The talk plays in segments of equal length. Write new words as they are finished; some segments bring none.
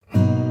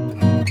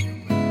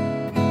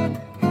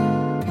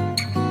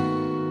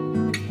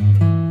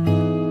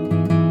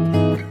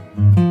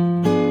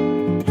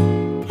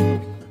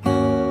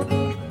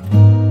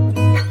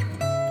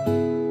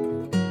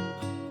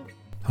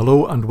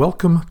Hello and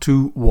welcome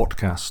to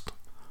Whatcast.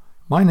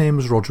 My name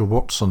is Roger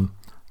Watson,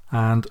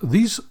 and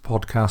these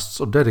podcasts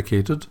are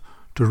dedicated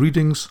to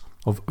readings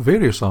of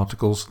various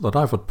articles that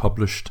I've had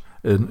published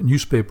in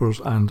newspapers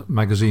and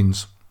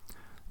magazines.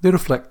 They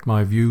reflect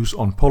my views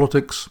on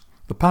politics,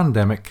 the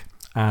pandemic,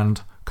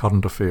 and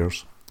current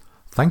affairs.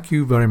 Thank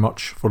you very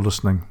much for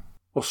listening.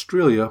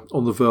 Australia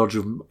on the verge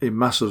of a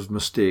massive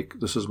mistake.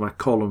 This is my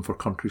column for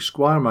Country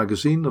Squire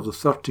magazine of the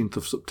 13th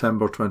of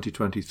September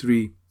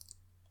 2023.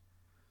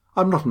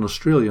 I'm not an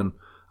Australian,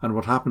 and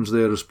what happens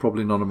there is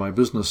probably none of my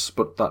business,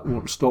 but that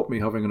won't stop me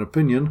having an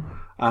opinion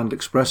and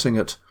expressing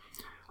it.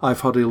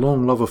 I've had a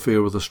long love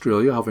affair with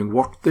Australia, having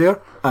worked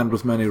there, and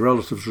with many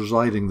relatives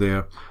residing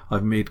there.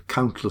 I've made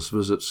countless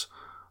visits.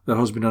 There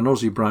has been an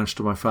Aussie branch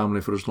to my family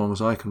for as long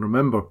as I can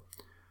remember.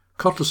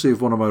 Courtesy of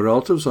one of my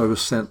relatives, I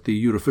was sent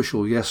the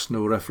Eurofficial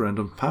Yes-No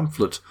referendum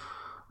pamphlet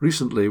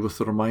recently with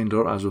the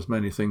reminder, as with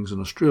many things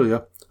in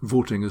Australia,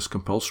 voting is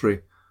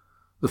compulsory.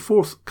 The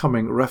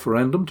forthcoming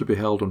referendum, to be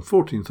held on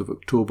 14th of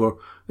October,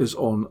 is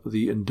on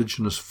the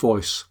Indigenous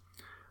voice.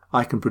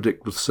 I can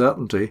predict with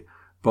certainty,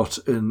 but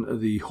in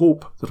the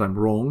hope that I'm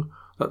wrong,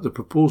 that the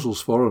proposals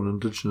for an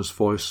Indigenous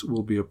voice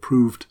will be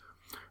approved.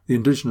 The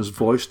Indigenous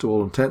voice, to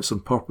all intents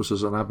and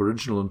purposes an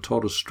Aboriginal and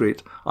Torres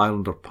Strait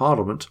Islander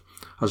Parliament,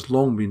 has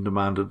long been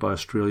demanded by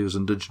Australia's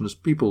Indigenous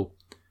people.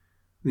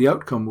 The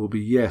outcome will be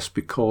yes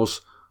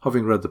because,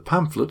 having read the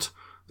pamphlet,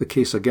 the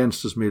case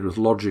against is made with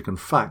logic and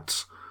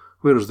facts,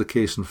 whereas the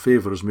case in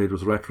favour is made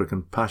with rhetoric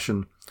and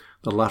passion.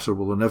 The latter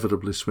will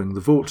inevitably swing the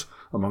vote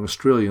among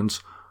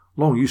Australians,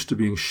 long used to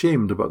being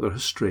shamed about their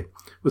history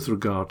with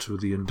regard to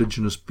the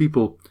Indigenous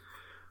people.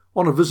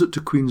 On a visit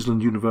to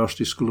Queensland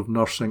University School of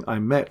Nursing, I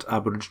met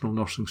Aboriginal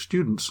nursing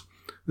students.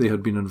 They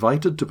had been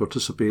invited to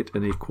participate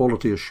in a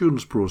quality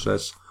assurance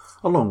process,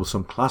 along with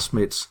some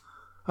classmates.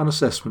 An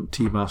assessment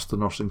team asked the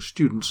nursing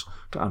students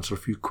to answer a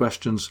few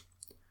questions.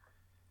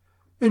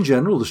 In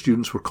general, the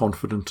students were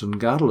confident and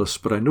garrulous,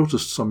 but I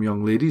noticed some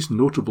young ladies,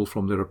 notable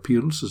from their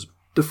appearance as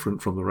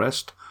different from the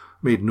rest,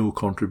 made no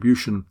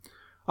contribution.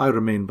 I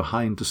remained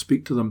behind to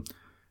speak to them.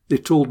 They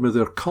told me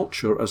their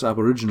culture as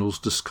Aboriginals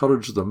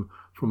discouraged them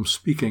from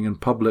speaking in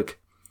public.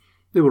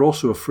 They were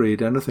also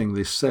afraid anything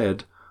they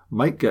said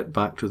might get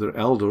back to their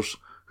elders,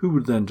 who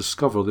would then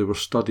discover they were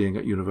studying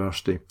at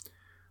university.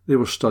 They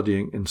were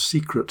studying in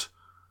secret.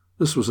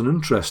 This was an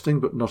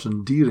interesting but not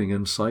endearing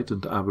insight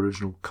into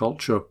Aboriginal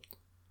culture.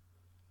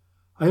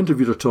 I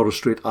interviewed a Torres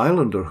Strait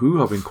Islander who,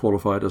 having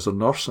qualified as a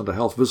nurse and a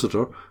health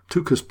visitor,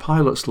 took his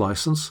pilot's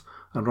licence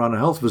and ran a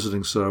health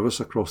visiting service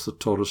across the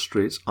Torres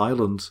Straits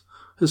Islands.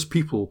 His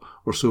people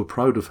were so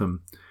proud of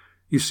him.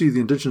 You see,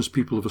 the Indigenous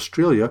people of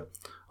Australia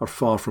are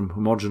far from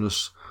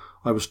homogenous.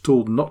 I was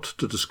told not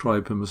to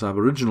describe him as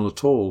Aboriginal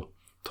at all.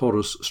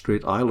 Torres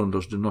Strait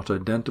Islanders do not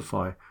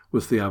identify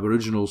with the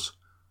Aboriginals.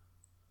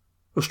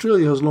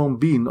 Australia has long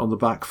been on the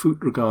back foot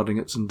regarding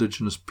its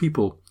Indigenous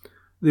people.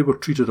 They were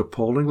treated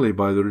appallingly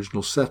by the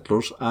original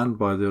settlers and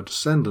by their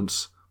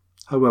descendants.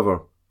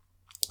 However,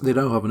 they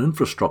now have an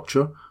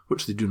infrastructure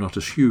which they do not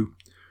eschew.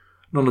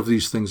 None of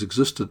these things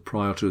existed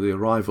prior to the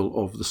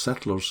arrival of the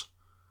settlers.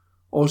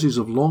 Aussies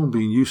have long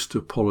been used to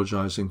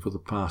apologising for the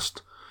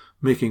past,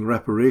 making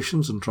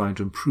reparations and trying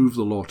to improve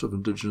the lot of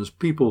Indigenous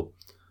people.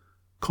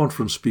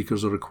 Conference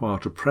speakers are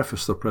required to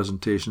preface their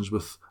presentations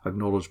with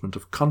acknowledgement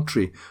of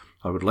country.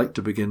 I would like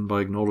to begin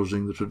by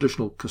acknowledging the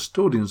traditional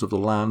custodians of the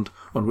land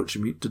on which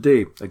we meet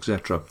today,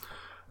 etc.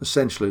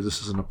 Essentially,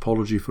 this is an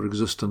apology for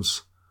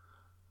existence.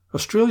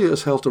 Australia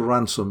is held to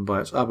ransom by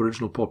its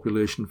Aboriginal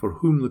population, for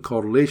whom the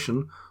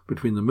correlation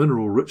between the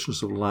mineral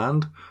richness of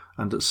land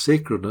and its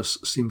sacredness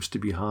seems to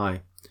be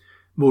high.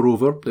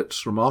 Moreover,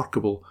 it's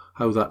remarkable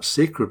how that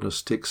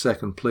sacredness takes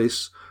second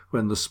place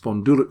when the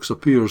Spondulix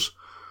appears.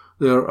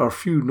 There are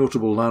few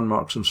notable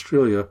landmarks in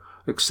Australia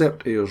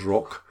except Ayers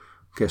Rock.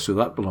 Guess who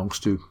that belongs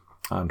to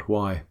and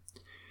why.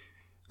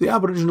 The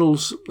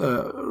Aboriginals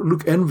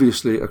look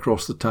enviously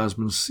across the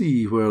Tasman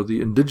Sea, where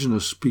the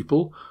Indigenous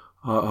people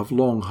have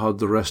long had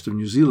the rest of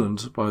New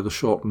Zealand by the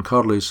short and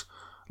curlies.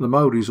 The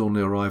Maoris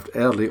only arrived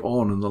early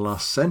on in the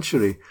last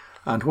century,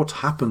 and what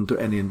happened to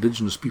any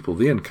Indigenous people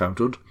they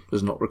encountered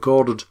is not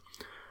recorded.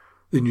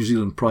 The New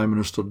Zealand Prime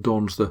Minister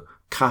dons the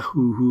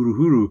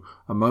kahuhuruhuru,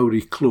 a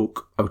Maori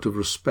cloak, out of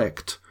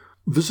respect.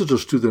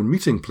 Visitors to their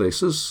meeting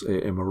places,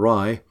 a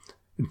marae,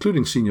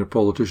 including senior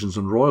politicians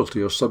and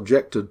royalty, are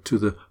subjected to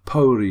the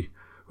pauri,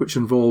 which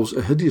involves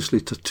a hideously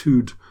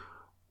tattooed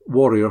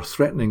warrior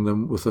threatening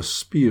them with a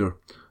spear.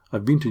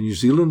 I've been to New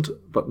Zealand,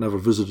 but never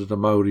visited a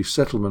Maori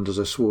settlement, as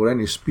I swore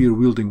any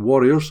spear-wielding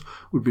warriors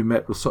would be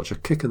met with such a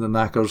kick in the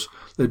knackers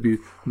they'd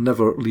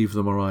never leave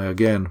the marae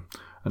again.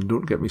 And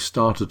don't get me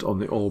started on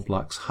the All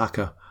Blacks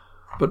haka.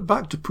 But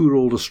back to poor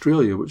old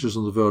Australia, which is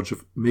on the verge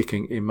of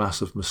making a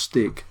massive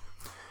mistake.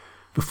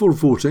 Before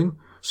voting,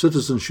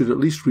 citizens should at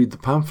least read the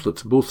pamphlet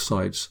to both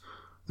sides.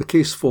 The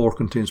case for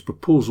contains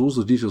proposals,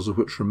 the details of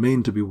which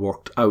remain to be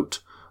worked out.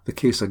 The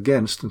case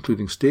against,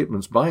 including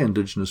statements by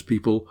Indigenous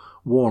people,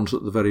 warns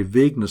that the very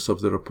vagueness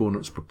of their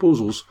opponents'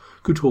 proposals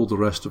could hold the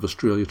rest of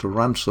Australia to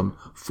ransom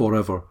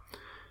forever.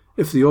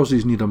 If the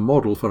Aussies need a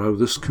model for how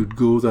this could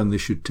go, then they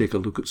should take a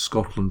look at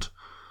Scotland.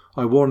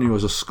 I warn you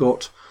as a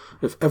Scot,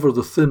 if ever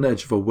the thin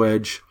edge of a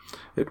wedge,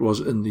 it was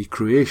in the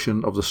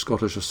creation of the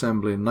Scottish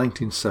Assembly in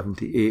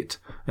 1978.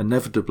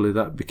 Inevitably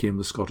that became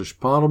the Scottish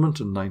Parliament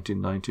in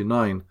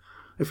 1999.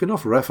 If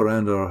enough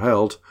referenda are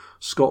held,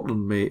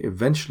 Scotland may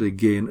eventually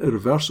gain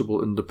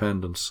irreversible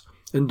independence.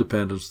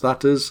 Independence,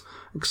 that is,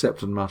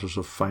 except in matters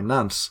of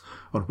finance,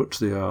 on which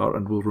they are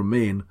and will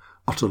remain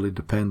utterly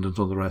dependent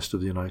on the rest of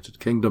the United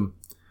Kingdom.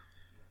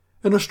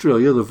 In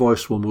Australia, the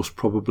Voice will most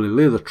probably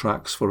lay the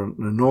tracks for an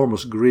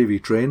enormous gravy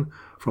train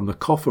from the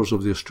coffers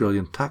of the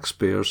Australian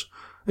taxpayers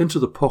into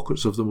the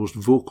pockets of the most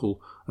vocal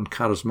and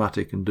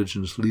charismatic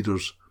Indigenous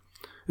leaders.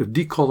 If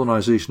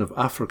decolonisation of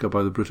Africa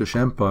by the British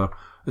Empire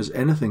is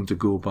anything to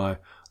go by,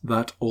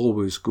 that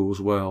always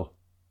goes well.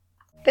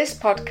 This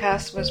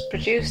podcast was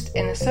produced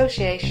in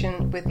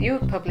association with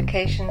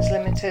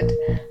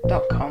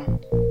youthpublicationslimited.com.